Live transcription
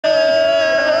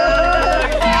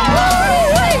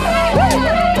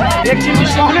एकछिन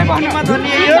सबले भन्नुमा धनी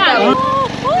यो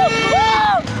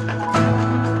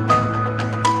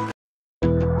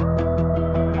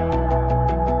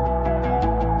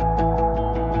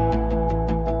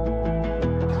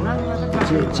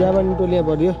चियाबान टोलिया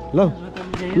पर्यो ल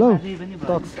ल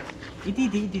टक्स इति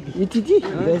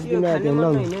बेस दिन आयो ल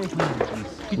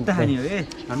कित्ता खानी हो ए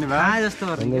धन्यवाद जस्तो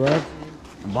धन्यवाद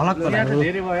भलक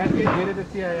धेरै भयो यार धेरै त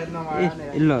चिया नमाया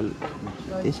ल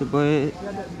त्यसो भए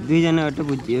दुई जना अटो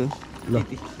बुझ्यो ल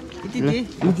इति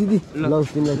ल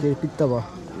तिमीलाई के पित्त भयो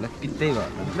ल पित्तै भयो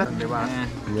धन्यवाद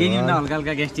के नि न हल्का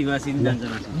हल्का ग्यास्ट्रिक वासिन जान्छ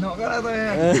नगरा त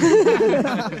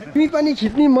तिमी पनि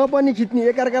खिच्नी म पनि खिच्नी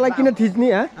एकअर्कालाई किन थिच्नी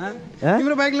ह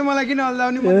तिम्रो बाइकले मलाई किन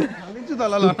हल्लाउने म हालिदिन्छु त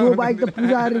ल ल त्यो बाइक त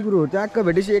पूजा गर्ने कुरो हो ट्याक्क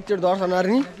भेटेपछि एकचोटि दर्शन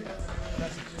गर्ने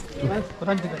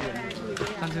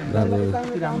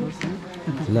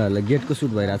ल ल गेटको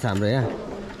सुट भइरहेछ हाम्रो यहाँ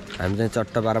हामी चाहिँ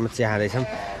चट्ट पारामा चिया खाँदैछौँ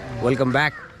welcome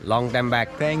back long time back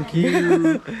thank you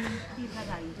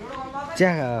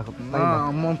चिया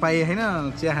म पाएँ होइन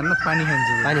चिया खान पानी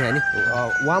खान्छु पानी खाने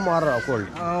वाम अर कोल्ड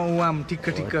वाम ठिक्क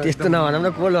ठिक्क त्यस्तो नभन न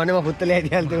कोल्ड भने म खुत्त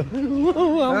ल्याइदिइहाल्थ्यो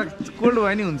कोल्ड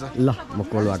भयो नि हुन्छ ल म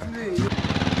कोल्ड वाटर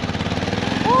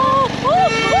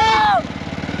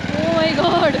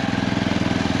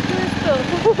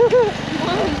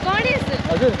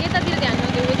यतातिर ध्यान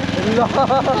नदिनु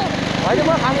होइन म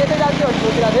खाने यतै जान्छु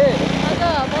सोचिरहेको थिएँ अन्त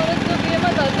बरसको बिहेमा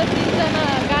झन् 3 जना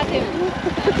गएको थियौँ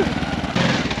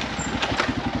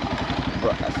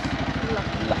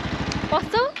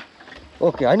पस्छौ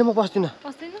ओके होइन म पस्दिनँ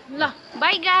पस्दैन ल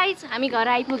बाई गाइज हामी घर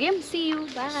आइपुग्यौँ C you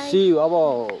by C you अब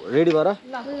रेडी भएर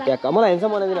ट्याक्क मलाई हेर्छ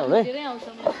बनाइदिन हुने धेरै आउँछ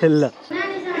ल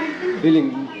फिलिङ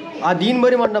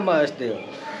दिनभरि मण्डपमा यस्तै हो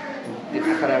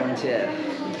खरा मान्छे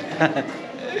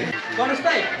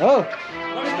हो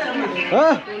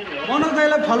मनोज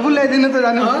दाइलाई फलफुल ल्याइदिनु त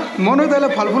जानु मनोज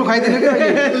दाइलाई फलफुल खुवाइदिनु कि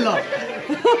ल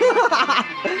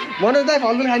मनोज दाइ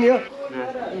फलफुल खाने हो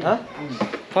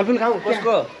फलफुल खाऊ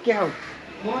कसको के खाऊ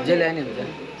जे ल्याउने हुन्छ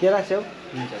केरा स्याउ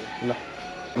ल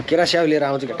म केरा स्याउ लिएर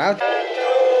आउँछु केटा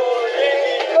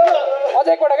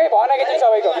अझै एकपटकै भन एकैछिन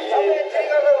सबैको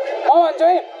म भन्छु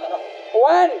है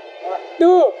 1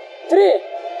 2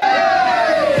 3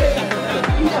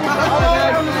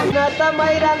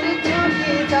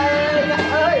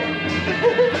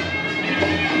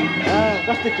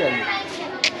 कस्तो के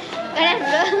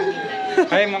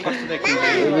खै म कस्तो देखिन्छ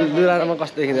लुरामा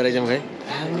कस्तो देखिँदो रहेछ खै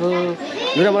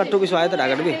लुरा मलाई टोकिसो आयो त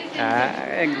ढाका टोपी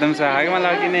एकदम सागमा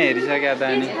लागिने हेरिसक्यो त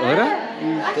अनि हो र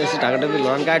त्यसो ढाका टोपी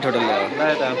लन्काए ठोटल ल्यायो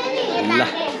ल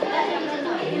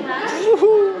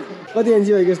कति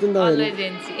एन्सी भएको जस्तो नि तपाईँहरू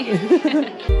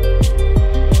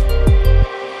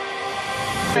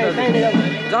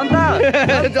जनता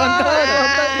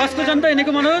कसको जनता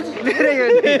हिँडेको मनोज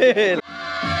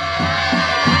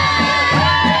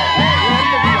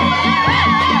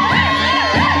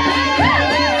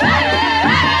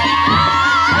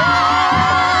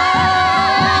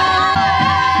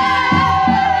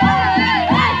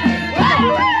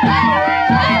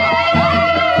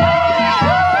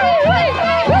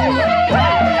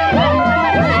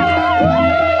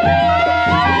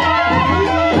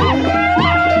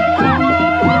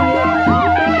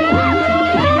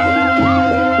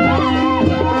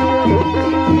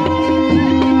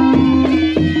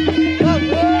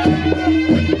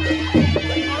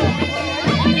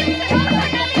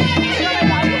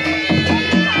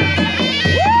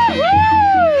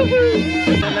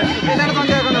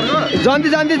जन्ती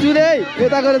जन्ती जुदे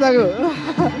यताको यताको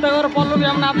पल्लो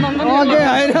ब्याम नाप्नु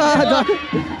होइन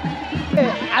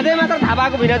आधै मात्र थाहा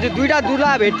भएको भिना चाहिँ दुईटा दुला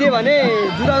भेट्यो भने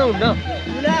जुदाउनु हुन्न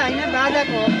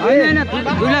होइन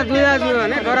दुला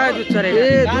भने गरा जुत्छ रे ए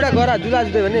दुईटा गरा जुदा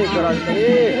जुत्यो भने गरा जुत्छ ए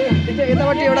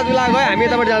यतापट्टि एउटा दुला गयो हामी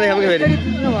यतापट्टि जाँदैछौँ कि फेरि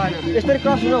यसरी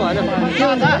क्रस हुनु भएन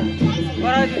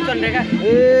गरा जुत्छन् रे का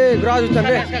ए ग्रह जुत्छन्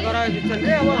रे गरा जुत्छन्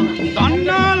रे अब धन्न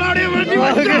लड्यो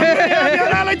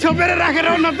छोपेर राखेर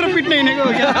नत्र पिट्ने हिँडेको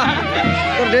हो क्या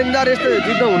डेन्जर यस्तो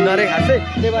जुत्न हुन्न रे खासै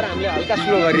त्यही भएर हामीले हल्का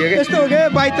स्लो गरियो कि यस्तो हो कि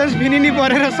बाइचान्स फिनिनी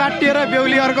परेर साटिएर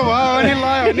बेहुली अर्को भयो भने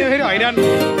लयो भने फेरि हैरान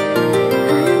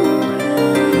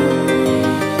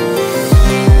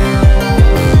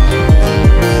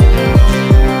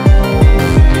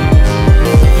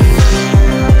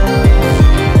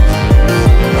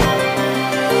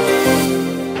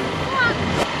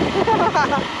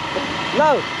ल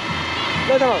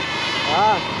ल त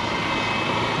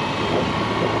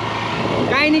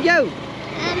काहीँ नि क्या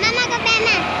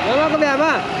मामाको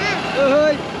बिहामा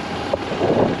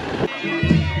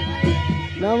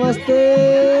नमस्ते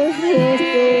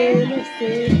नमस्ते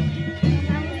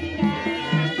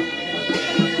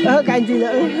नमस्ते कान्छी ल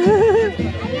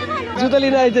जुत्ता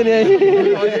लिन आइछ नि है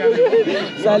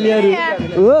सालीहरु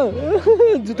हो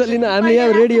जुत्ता लिन हामी यहाँ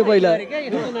रेडी हो पहिला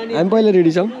हामी पहिला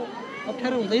रेडी छौं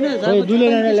अप्ठ्यारो हुँदैन खै दुले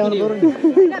नाना ल्याउनु पर्यो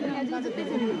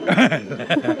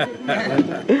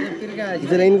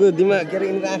इनको दिमाग के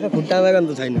इनको आँखा खुट्टामा गन त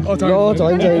छैन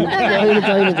छैन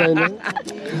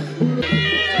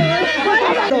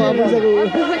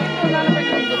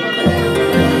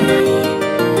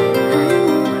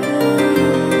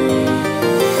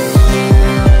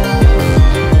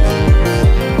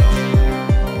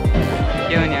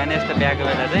बिहाको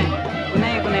बेला चाहिँ कुनै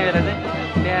बेला चाहिँ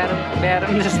बिहार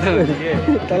जस्तो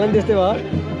तँलाई पनि त्यस्तै भयो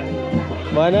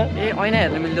भएन ए ऐना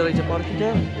हेर्न मिल्दो रहेछ पर्खिन्छ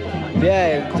बिहा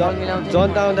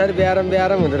जनता आउँदाखेरि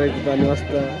बिहारम हुँदो रहेछ त अनि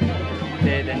मस्त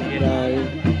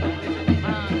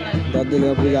दद्दीले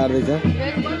पूजा गर्दैछ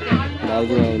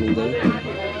भाउजू आउनुहुन्छ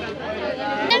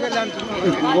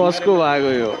कसको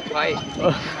भएको यो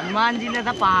हनुमानजीले त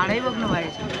पहाडै बोक्नु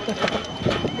भएको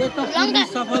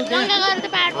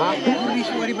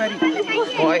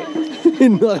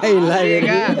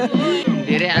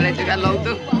धेरै हालेछु का लौ त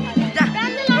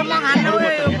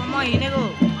म हिँडेको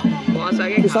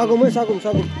सकौँ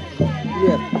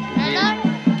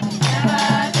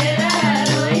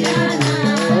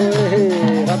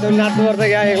नाच्नुपर्छ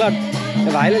क्या एकलट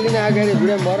भाइले लिन आएको अरे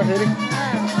भिडियोमा भएर फेरि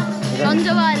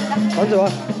सन्चो भयो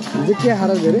हिजो के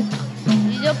खाएर धेरै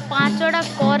हिजो 5 वटा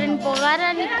करेन्ट पकाएर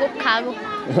अनि कोक खाएको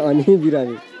अनि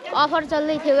बिरामी अफर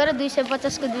चल्दै थियो गरे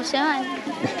 250 को 200 मा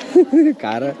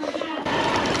खाएर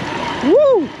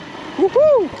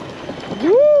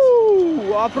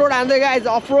अफरोड हान्दै गाइज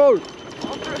अफरोड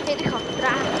फेरि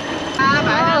खतरा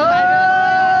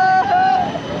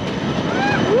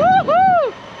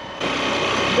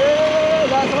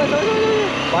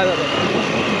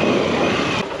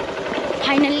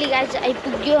फाइनल्ली गाइज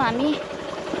आइपुग्यो हामी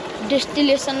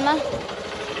डेस्टिनेसनमा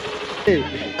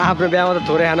आफ्नो बिहामा त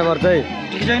थोरै खानु पर्छ है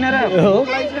ठिक छैन र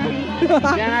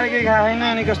बिहान केही खाएन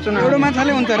अनि कस्तो न एउटा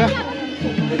माछाले हुन्छ र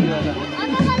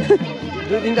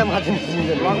 2-3टा माछा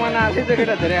लगमा नआएको थियो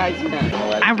केटा धेरै खाइछ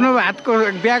आफ्नो हातको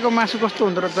बिहाको मासु कस्तो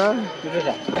हुँदो रहेछ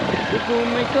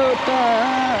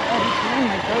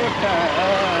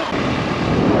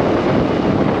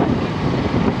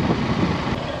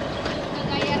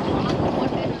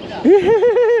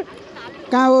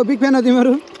कहाँ हो बिग फ्यान हो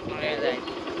तिमीहरू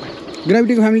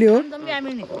ग्राभिटीको फ्यामिली हो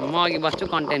म अघि बस्छु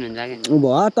कन्टेन्ट हुन्छ कि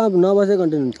भयो त नबसे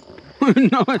कन्टेन्ट हुन्छ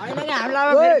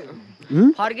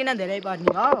फर्किन धेरै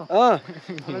पर्ने हो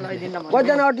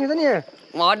कतिजना अट्टिन्छ नि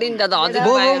अटिन्छ त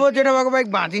हजुर जेठो भएको बाइक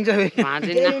भाँचिन्छ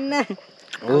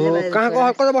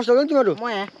कहाँ कता बस्छौ नि तिमीहरू म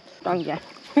यहाँ टङ्क्या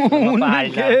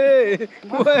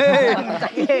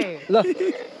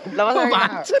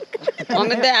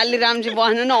अमित अलि राम्ररी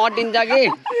बस्नु न अटिन्छ कि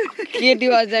केटी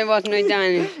बस चाहिँ बस्नु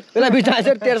चाहिँ त्यसलाई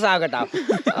बिचार तेरो साग टाप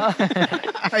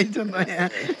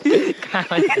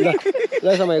ल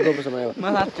समय गएको समय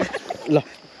ल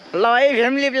ल है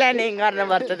फ्यामिली प्लानिङ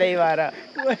गर्नुपर्छ त्यही भएर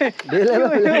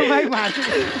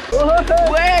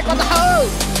कता हो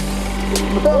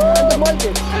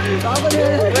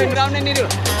निरु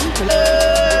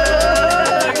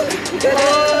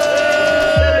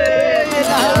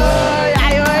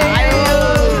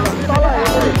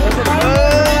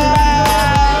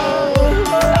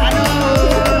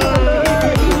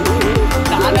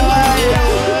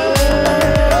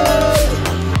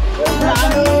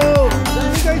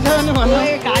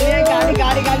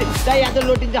यहाँ त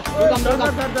लोटिन्छ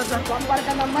सम्पर्क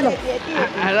नम्बर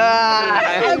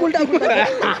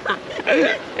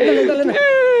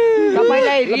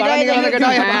तपाईँलाई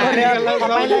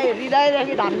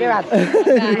हृदयदेखि धन्यवाद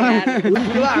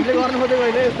हामीले गर्नु खोजेको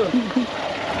होइन यस्तो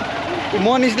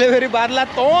मनिषले फेरि बादला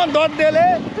त दद्देले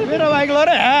मेरो बाइक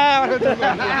लरे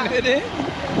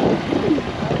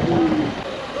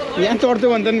यहाँ चढ्थ्यो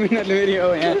भन्छन् मिनटले फेरि हो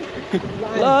यहाँ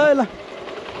ल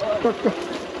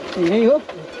यही हो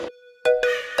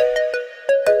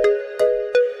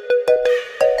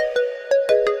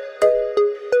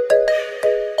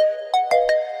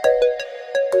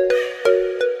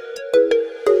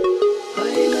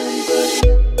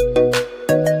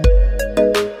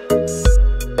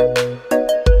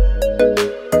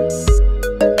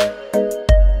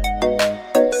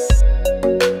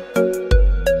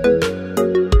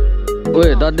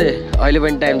दद्दे अहिले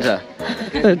पनि टाइम छ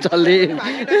चल्दै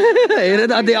हेर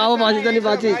दादी अब बाँची त नि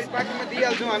बाँची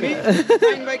दिइहाल्छौँ हामी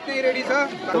बाइक चाहिँ रेडी छ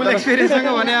फुल एक्सपिरियन्ससँग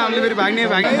भने हामीले फेरि भाग्ने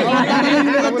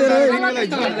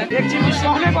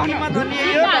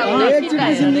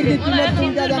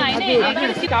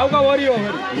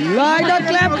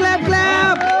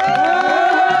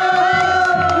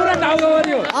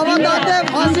अब दादे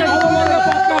फस्यो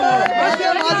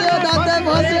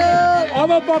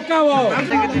अब पक्का हो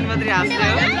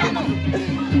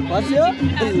बस्यो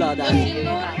ल दामी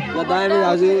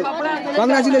हजुर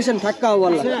कङ्ग्रेचुलेसन ठ्याक्क हो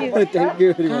बल्ल थ्याङ्क यू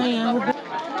भेरी मच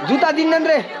जुत्ता दिन्नन्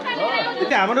रे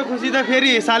हाम्रो खुसी त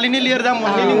फेरि सालिनी लिएर जाम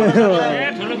भन्ने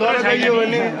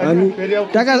नि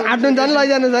ट्याक्क आट्नु झन्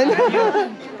लैजानु छैन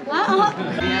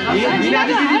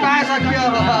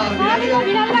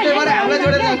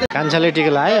कान्छाले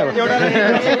टिको लायो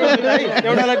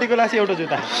एउटालाई टिको लासी एउटा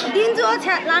जुत्ता दिन्छु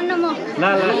लान्न म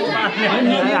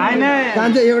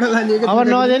कान्छा एउटा लाने अब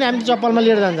नजाने हामी चप्पलमा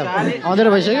लिएर जान्छौँ अँधेरो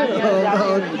भइसक्यो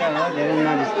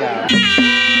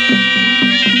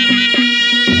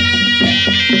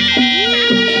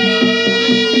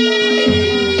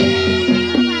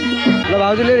ल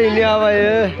भाउजूले हिँड्ने अब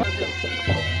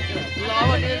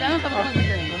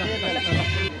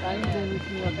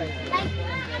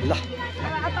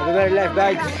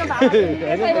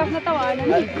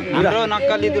हाम्रो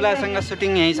नक्कली दुलासँग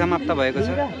सुटिङ यहीँ समाप्त भएको छ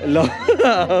ल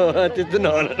त्यस्तो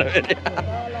नहोला फेरि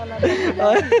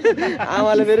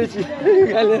आमाले फेरि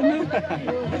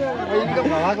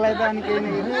भवाकलाई त अनि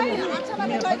केही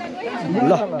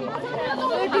ल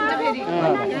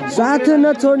साथ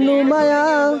नछोड्नु माया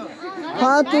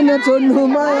हात नछोड्नु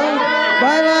माया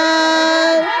बाई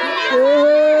बाई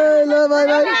ल बाई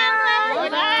बाई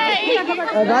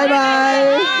बाई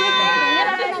बाई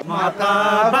माता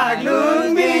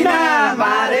बाग्लुङ बिना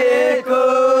मारेको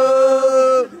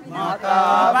माता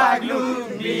बाग्लुङ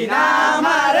बिना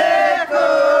मारेको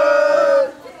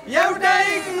एउटै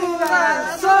कुरा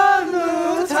सोध्नु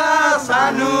छ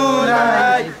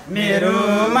सानुलाई मेरो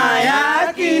माया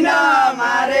किन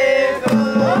मारेको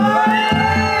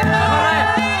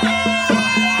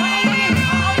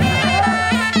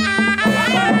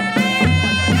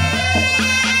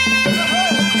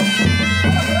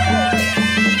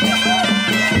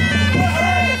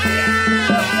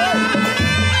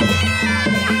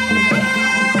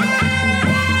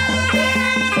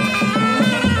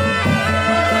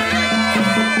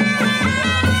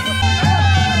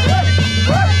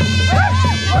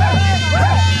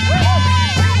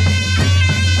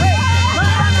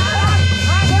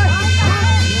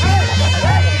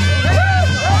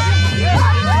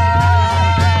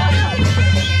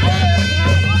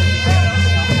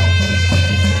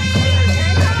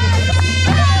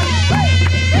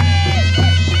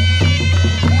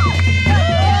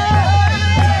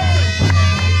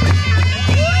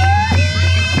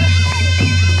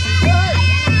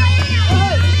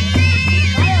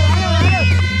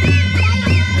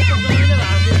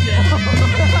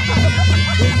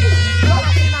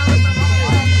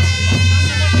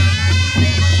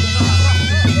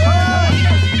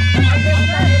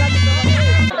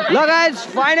ल गाइस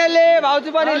फाइनली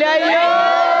भाउजू पनि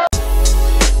ल्याइयो